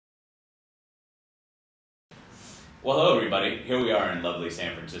Well, hello everybody. Here we are in lovely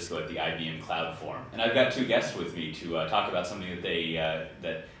San Francisco at the IBM Cloud Forum, and I've got two guests with me to talk about something that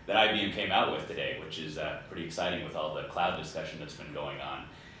that IBM came out with today, which is pretty exciting with all the cloud discussion that's been going on,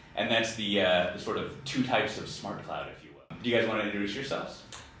 and that's the sort of two types of smart cloud, if you will. Do you guys want to introduce yourselves?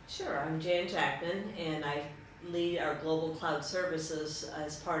 Sure. I'm Jan Jackman, and I lead our global cloud services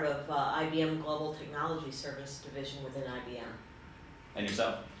as part of IBM Global Technology Service Division within IBM. And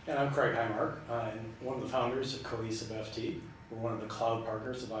yourself? And I'm Craig Highmark. I'm one of the founders of Cohesive FT. We're one of the cloud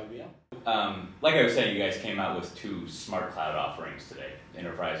partners of IBM. Like I was saying, you guys came out with two smart cloud offerings today,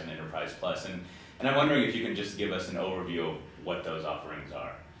 Enterprise and Enterprise Plus, and I'm wondering if you can just give us an overview of what those offerings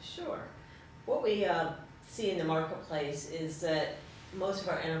are. Sure. What we see in the marketplace is that most of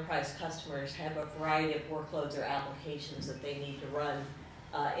our enterprise customers have a variety of workloads or applications that they need to run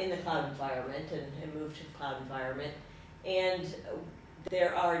in the cloud environment and move to the cloud environment. And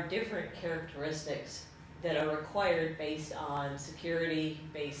there are different characteristics that are required based on security,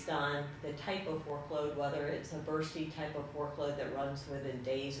 based on the type of workload, whether it's a bursty type of workload that runs within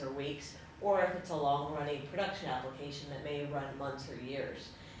days or weeks, or if it's a long-running production application that may run months or years.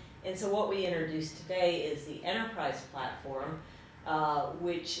 And so what we introduced today is the Enterprise platform,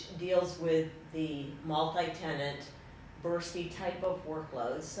 which deals with the multi-tenant, bursty type of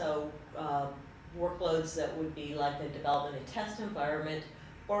workloads. So workloads that would be like a development and test environment,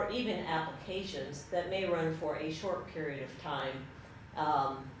 or even applications that may run for a short period of time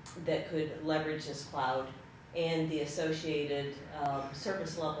that could leverage this cloud and the associated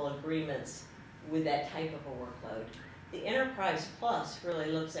service level agreements with that type of a workload. The Enterprise Plus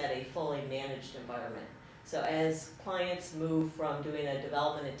really looks at a fully managed environment. So as clients move from doing a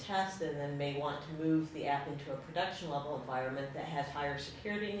development and test and then may want to move the app into a production level environment that has higher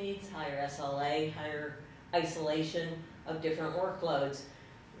security needs, higher SLA, higher isolation of different workloads,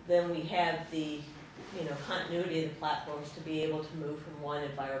 then we have the continuity of the platforms to be able to move from one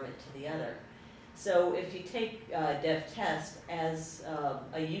environment to the other. So if you take dev test as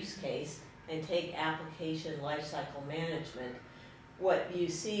a use case and take application lifecycle management, what you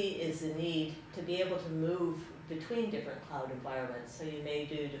see is the need to be able to move between different cloud environments. So you may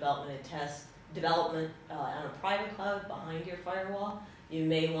do development and test, development on a private cloud behind your firewall. You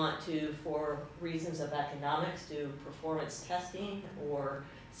may want to, for reasons of economics, do performance testing or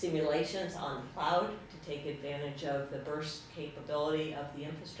simulations on the cloud to take advantage of the burst capability of the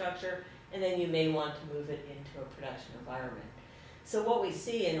infrastructure. And then you may want to move it into a production environment. So what we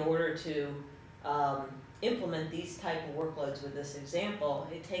see in order to implement these type of workloads with this example,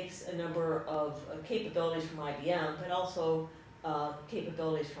 it takes a number of capabilities from IBM, but also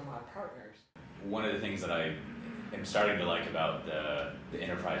capabilities from our partners. One of the things that I am starting to like about the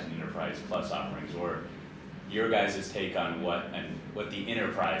Enterprise and Enterprise Plus offerings, or your guys' take on what the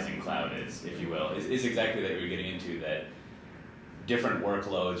enterprise in cloud is, if you will, is exactly that you're getting into, that different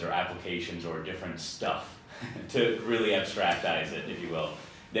workloads or applications or different stuff, to really abstractize it, if you will,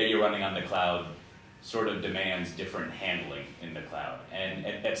 that you're running on the cloud sort of demands different handling in the cloud. And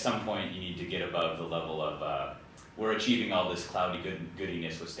at some point you need to get above the level of, we're achieving all this cloudy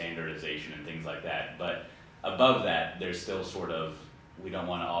goodiness with standardization and things like that, but above that there's still sort of, we don't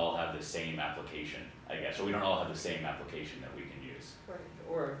want to all have the same application, I guess, or we don't all have the same application that we can use. Right.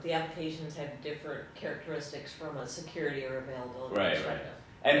 Or the applications have different characteristics from a security or availability Right. perspective.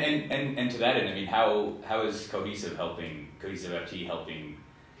 And to that end, I mean, how is Cohesive FT helping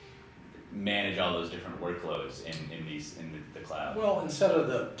manage all those different workloads in the cloud? Well, instead of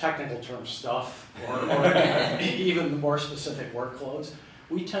the technical term stuff or even the more specific workloads,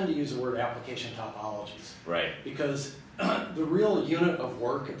 we tend to use the word application topologies. Right. Because the real unit of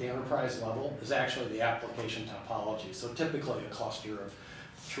work at the enterprise level is actually the application topology. So typically a cluster of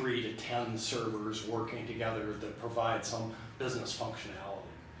 3 to 10 servers working together that provide some business functionality.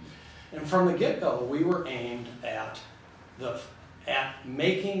 And from the get-go, we were aimed at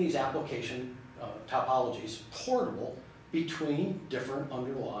making these application topologies portable between different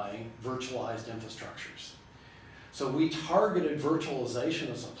underlying virtualized infrastructures. So we targeted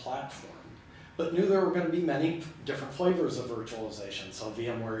virtualization as a platform, but knew there were going to be many different flavors of virtualization. So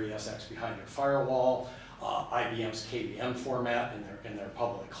VMware ESX behind your firewall, IBM's KVM format in their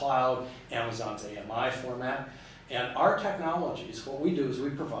public cloud, Amazon's AMI format. And our technologies, what we do is we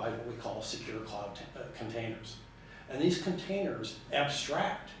provide what we call secure cloud containers. And these containers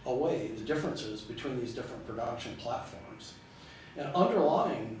abstract away the differences between these different production platforms. And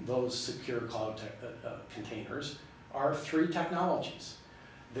underlying those secure cloud containers are 3 technologies.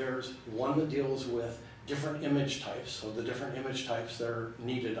 There's one that deals with different image types, so the different image types that are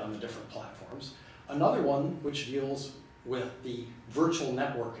needed on the different platforms. Another one which deals with the virtual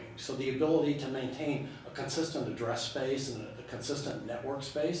networking. So the ability to maintain a consistent address space and a consistent network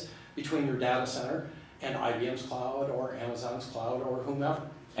space between your data center and IBM's cloud or Amazon's cloud or whomever.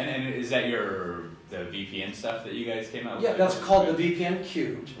 And is that the VPN stuff that you guys came out with? Yeah, that's called the VPN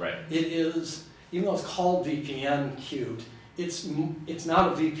cubed. Right. It is, even though it's called VPN cubed, it's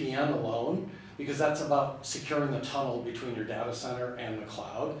not a VPN alone, because that's about securing the tunnel between your data center and the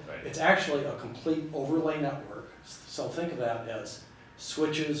cloud. Right. It's actually a complete overlay network. So think of that as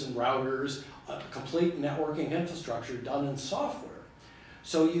switches and routers, a complete networking infrastructure done in software.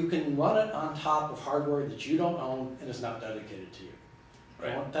 So you can run it on top of hardware that you don't own and is not dedicated to you. Right.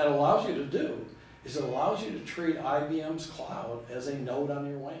 And what that allows you to do is it allows you to treat IBM's cloud as a node on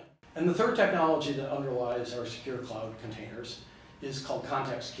your WAN. And the third technology that underlies our secure cloud containers is called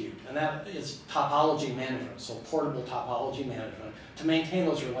context cubed, and that is topology management, so portable topology management to maintain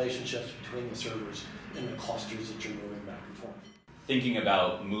those relationships between the servers and the clusters that you're moving back and forth. Thinking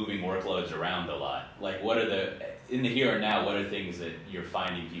about moving workloads around a lot, like what are in the here and now, what are things that you're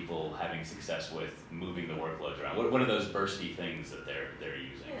finding people having success with moving the workloads around? What are those bursty things that they're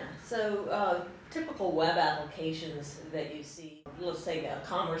using? Yeah, so typical web applications that you see, let's say a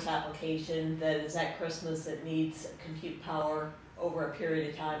commerce application that is at Christmas that needs compute power over a period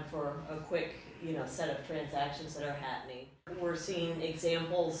of time for a quick, set of transactions that are happening. We're seeing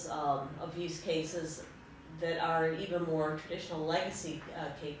examples of use cases that are even more traditional legacy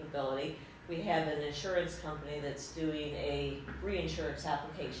capability. We have an insurance company that's doing a reinsurance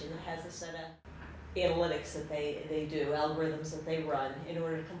application that has a set of analytics that they do, algorithms that they run in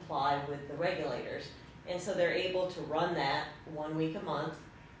order to comply with the regulators. And so they're able to run that 1 week a month,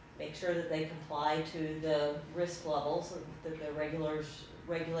 make sure that they comply to the risk levels that the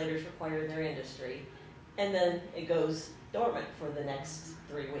regulators require in their industry, and then it goes dormant for the next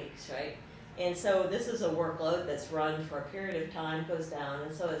 3 weeks, right? And so this is a workload that's run for a period of time, goes down,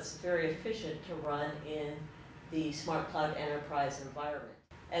 and so it's very efficient to run in the Smart Cloud Enterprise environment.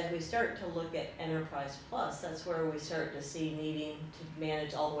 As we start to look at Enterprise Plus, that's where we start to see needing to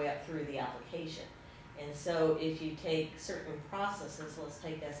manage all the way up through the application. And so if you take certain processes, let's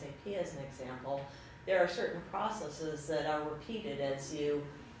take SAP as an example, there are certain processes that are repeated as you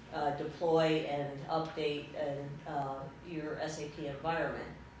deploy and update your SAP environment.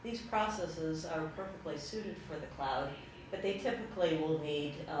 These processes are perfectly suited for the cloud, but they typically will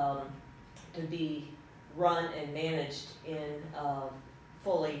need to be run and managed in a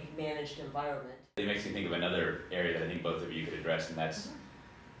fully managed environment. It makes me think of another area that I think both of you could address, and that's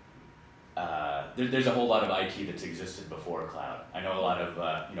there's a whole lot of IT that's existed before cloud. I know a lot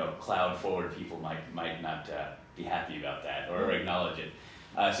of cloud forward people might not be happy about that or acknowledge it.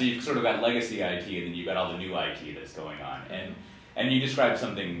 So you've sort of got legacy IT, and then you've got all the new IT that's going on. And you described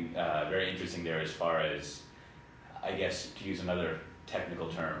something very interesting there as far as, I guess, to use another technical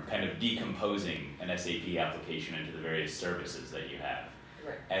term, kind of decomposing an SAP application into the various services that you have.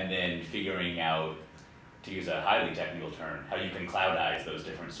 Right. And then figuring out, to use a highly technical term, how you can cloudize those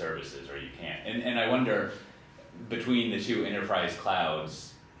different services or you can't. And I wonder, between the two enterprise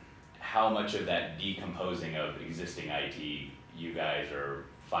clouds, how much of that decomposing of existing IT you guys are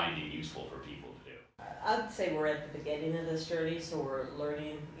finding useful for people to do? I'd say we're at the beginning of this journey, so we're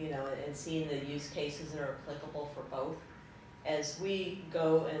learning, and seeing the use cases that are applicable for both. As we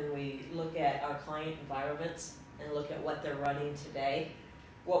go and we look at our client environments and look at what they're running today,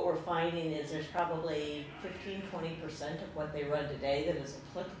 what we're finding is there's probably 15–20% of what they run today that is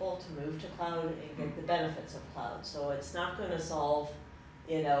applicable to move to cloud and get the benefits of cloud. So it's not going to solve,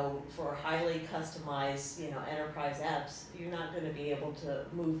 for highly customized, enterprise apps, you're not going to be able to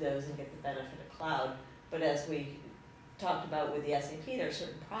move those and get the benefit of cloud. But as we talked about with the SAP, there are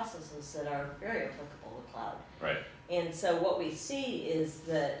certain processes that are very applicable to cloud. Right. And so what we see is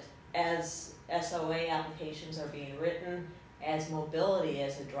that as SOA applications are being written, as mobility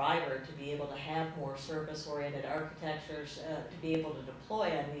as a driver to be able to have more service-oriented architectures, to be able to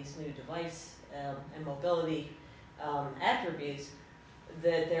deploy on these new device and mobility attributes,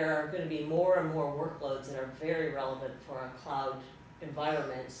 that there are going to be more and more workloads that are very relevant for our cloud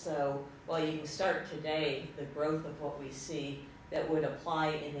environment. So while you can start today, the growth of what we see that would apply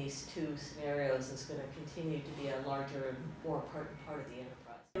in these two scenarios is going to continue to be a larger and more important part of the enterprise.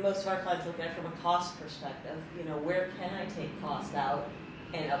 Most of our clients look at it from a cost perspective. Where can I take cost out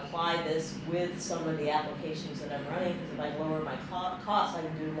and apply this with some of the applications that I'm running? Because if I lower my costs, I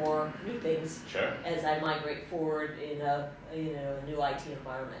can do more new things. Sure. As I migrate forward in a new IT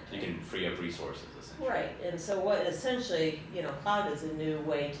environment. You can free up resources, essentially. Right, and so what essentially, cloud is a new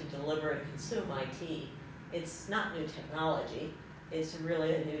way to deliver and consume IT. It's not new technology, it's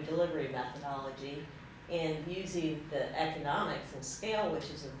really a new delivery methodology. And using the economics and scale, which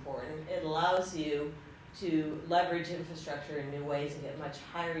is important, it allows you to leverage infrastructure in new ways and get much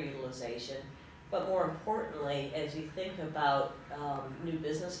higher utilization. But more importantly, as you think about new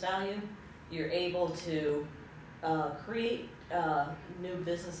business value, you're able to create new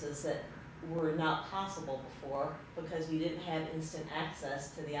businesses that were not possible before because you didn't have instant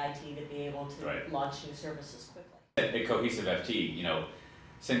access to the IT to be able to launch new services quickly. At Cohesive FT, you know,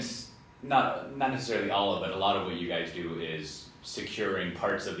 since not necessarily all of it, a lot of what you guys do is securing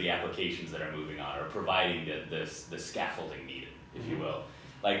parts of the applications that are moving on, or providing the scaffolding needed, if you will.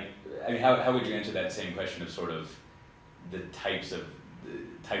 Like, I mean, how would you answer that same question of sort of the types of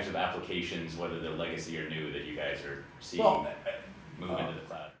applications, whether they're legacy or new, that you guys are seeing move into the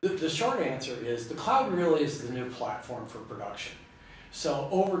cloud? The short answer is the cloud really is the new platform for production. So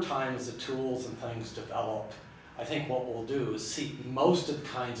over time, as the tools and things develop, I think what we'll do is see most of the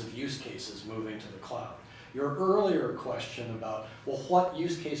kinds of use cases moving to the cloud. Your earlier question about, well, what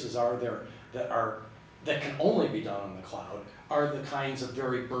use cases are there that can only be done on the cloud are the kinds of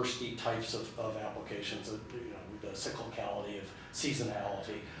very bursty types of applications, the cyclicality of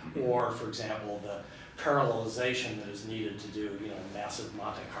seasonality, or for example, the parallelization that is needed to do massive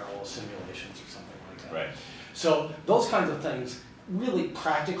Monte Carlo simulations or something like that. Right. So those kinds of things really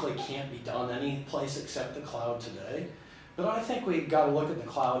practically can't be done any place except the cloud today. But I think we've got to look at the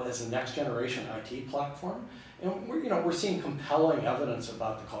cloud as a next generation IT platform. And we're seeing compelling evidence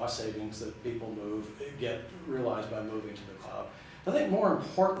about the cost savings that people get realized by moving to the cloud. I think more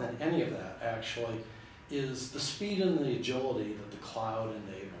important than any of that actually is the speed and the agility that the cloud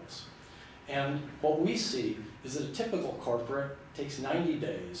enables. And what we see is that a typical corporate takes 90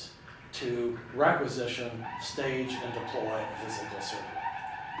 days to requisition, stage, and deploy a physical server.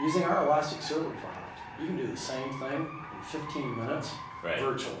 Using our Elasticserver product, you can do the same thing in 15 minutes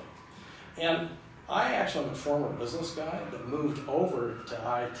virtually. And I actually am a former business guy that moved over to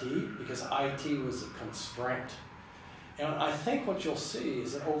IT because IT was a constraint. And I think what you'll see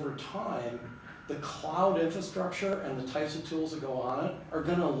is that over time, the cloud infrastructure and the types of tools that go on it are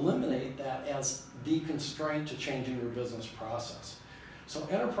going to eliminate that as the constraint to changing your business process. So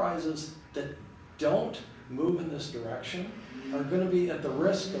enterprises that don't move in this direction are going to be at the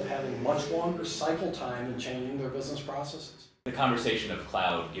risk of having much longer cycle time in changing their business processes. The conversation of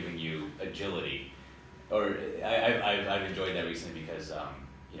cloud giving you agility, or I've enjoyed that recently because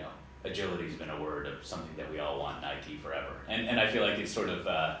agility has been a word of something that we all want in IT forever, and I feel like it's sort of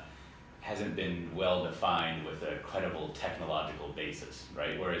hasn't been well defined with a credible technological basis,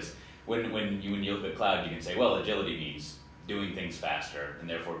 right? Whereas when you look at cloud, you can say, well, agility means doing things faster and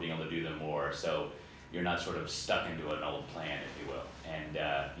therefore being able to do them more, so you're not sort of stuck into an old plan, if you will. And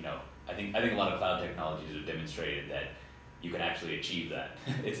I think a lot of cloud technologies have demonstrated that you can actually achieve that.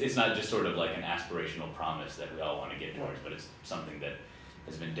 It's not just sort of like an aspirational promise that we all want to get towards, but it's something that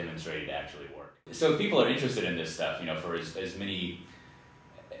has been demonstrated to actually work. So if people are interested in this stuff, for as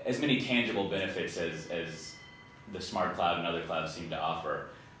many tangible benefits as the smart cloud and other clouds seem to offer,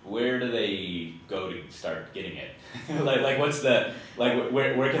 where do they go to start getting it? like what's the,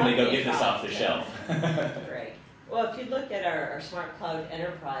 where can they go get this off the shelf? Great. Well, if you look at our Smart Cloud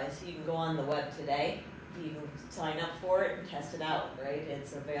Enterprise, you can go on the web today. You can sign up for it and test it out, right?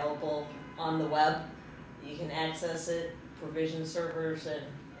 It's available on the web. You can access it, provision servers,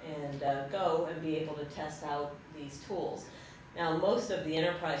 and go and be able to test out these tools. Now, most of the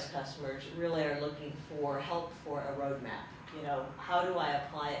enterprise customers really are looking for help for a roadmap. How do I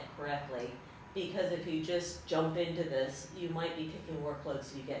apply it correctly? Because if you just jump into this, you might be picking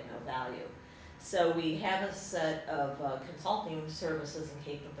workloads you get no value. So we have a set of consulting services and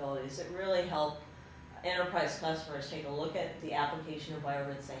capabilities that really help enterprise customers take a look at the application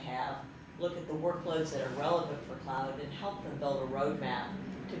environments they have, look at the workloads that are relevant for cloud, and help them build a roadmap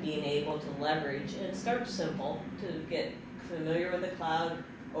to being able to leverage. And it starts simple, to get familiar with the cloud,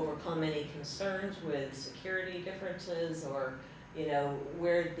 overcome any concerns with security differences, or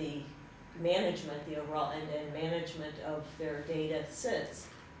where the management, the overall end-to-end management of their data sits,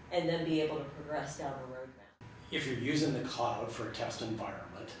 and then be able to progress down the roadmap. If you're using the cloud for a test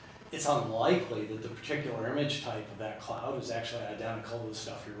environment, it's unlikely that the particular image type of that cloud is actually identical to the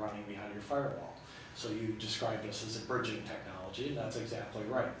stuff you're running behind your firewall. So you describe this as a bridging technology, and that's exactly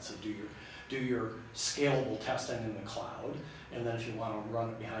right. So do your scalable testing in the cloud, and then if you want to run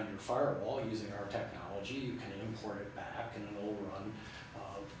it behind your firewall using our technology, you can import it back and it'll run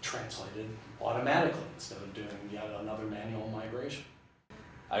translated automatically instead of doing yet another manual migration.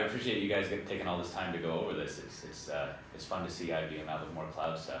 I appreciate you guys taking all this time to go over this. It's fun to see IBM out with more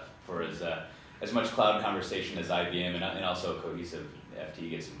cloud stuff. For as much cloud conversation as IBM and also Cohesive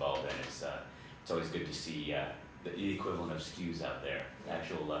FT gets involved in, it's always good to see the equivalent of SKUs out there,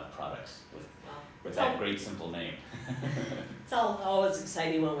 actual products with that great simple name. It's always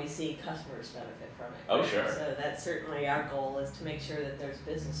exciting when we see customers benefit from it. Oh, sure. So that's certainly our goal, is to make sure that there's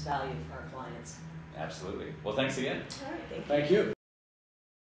business value for our clients. Absolutely. Well, thanks again. All right, thank you. Thank you.